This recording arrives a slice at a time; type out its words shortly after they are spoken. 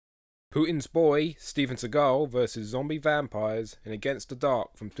Putin's Boy, Steven Seagal versus zombie vampires in Against the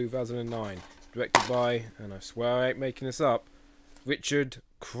Dark from 2009. Directed by, and I swear I ain't making this up, Richard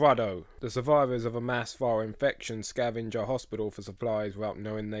Crudo. The survivors of a mass viral infection scavenge a hospital for supplies without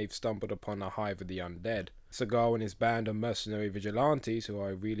knowing they've stumbled upon a hive of the undead. Seagal and his band of mercenary vigilantes, who I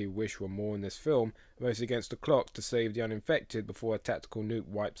really wish were more in this film, race against the clock to save the uninfected before a tactical nuke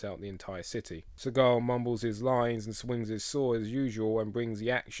wipes out the entire city. Seagal mumbles his lines and swings his sword as usual and brings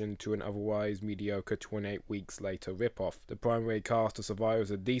the action to an otherwise mediocre 28 weeks later ripoff. The primary cast of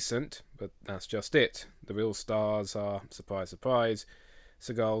survivors are decent, but that's just it. The real stars are, surprise surprise,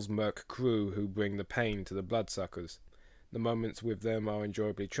 Seagal's merc crew who bring the pain to the bloodsuckers. The moments with them are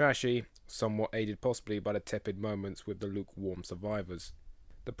enjoyably trashy, somewhat aided possibly by the tepid moments with the lukewarm survivors.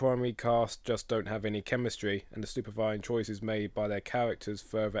 The primary cast just don't have any chemistry, and the stupefying choices made by their characters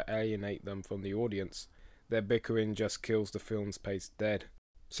further alienate them from the audience. Their bickering just kills the film's pace dead.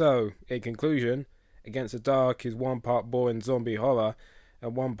 So, in conclusion, Against the Dark is one part boring zombie horror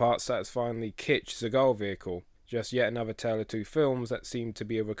and one part satisfyingly kitsch Seagal vehicle. Just yet another tale of two films that seem to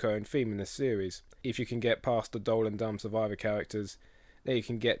be a recurring theme in this series. If you can get past the dull and dumb survivor characters, then you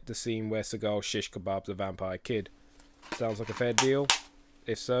can get the scene where Seagal shish kebabs a vampire kid. Sounds like a fair deal?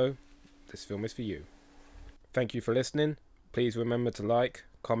 If so, this film is for you. Thank you for listening. Please remember to like,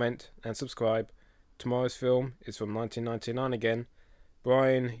 comment and subscribe. Tomorrow's film is from 1999 again.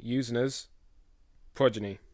 Brian Usener's Progeny.